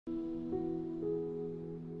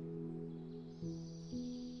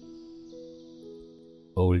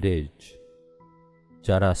Old age.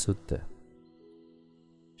 Jara Sutta.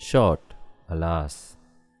 Short, alas,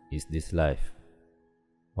 is this life.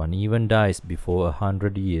 One even dies before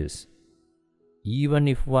 100 years. Even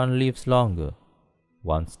if one lives longer,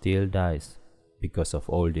 one still dies because of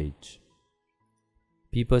old age.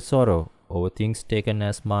 People sorrow over things taken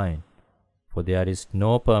as mine, for there is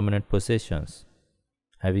no permanent possessions.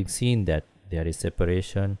 Having seen that there is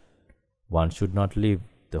separation, one should not live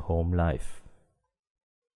the home life.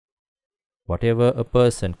 Whatever a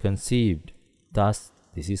person conceived, thus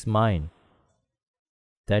this is mine,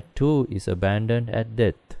 that too is abandoned at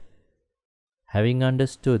death. Having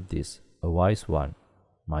understood this, a wise one,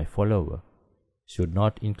 my follower, should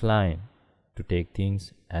not incline to take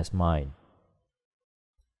things as mine.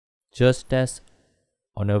 Just as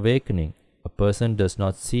on awakening, a person does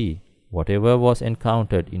not see whatever was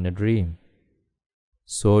encountered in a dream,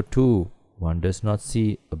 so too one does not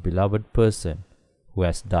see a beloved person who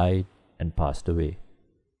has died and passed away.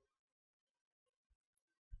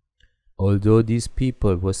 Although these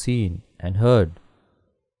people were seen and heard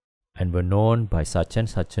and were known by such and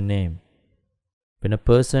such a name, when a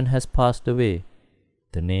person has passed away,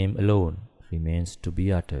 the name alone remains to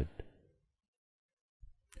be uttered.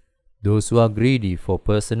 Those who are greedy for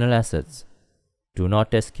personal assets do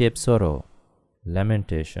not escape sorrow,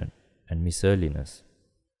 lamentation, and miserliness.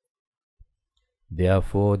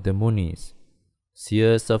 Therefore the Munis,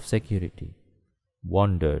 seers of security,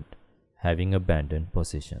 wandered, having abandoned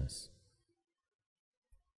possessions.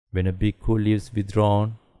 When a bhikkhu lives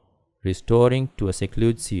withdrawn, restoring to a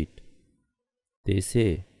secluded seat, they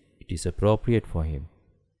say it is appropriate for him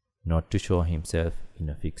not to show himself in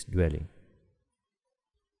a fixed dwelling.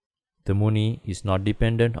 The Muni is not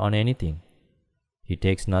dependent on anything. He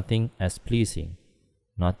takes nothing as pleasing,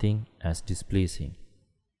 nothing as displeasing.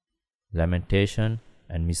 Lamentation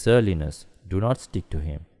and miserliness do not stick to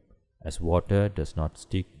him, as water does not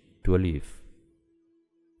stick to a leaf.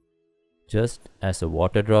 Just as a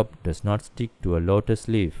water drop does not stick to a lotus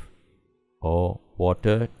leaf, or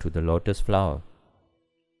water to the lotus flower,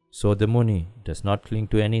 so the Muni does not cling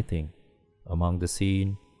to anything among the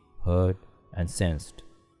seen, heard, and sensed.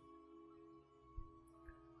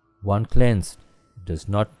 One cleansed does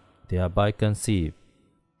not thereby conceive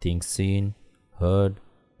things seen, heard,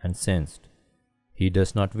 and sensed. He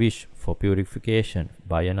does not wish for purification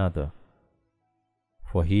by another,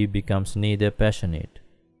 for he becomes neither passionate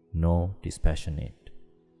nor dispassionate.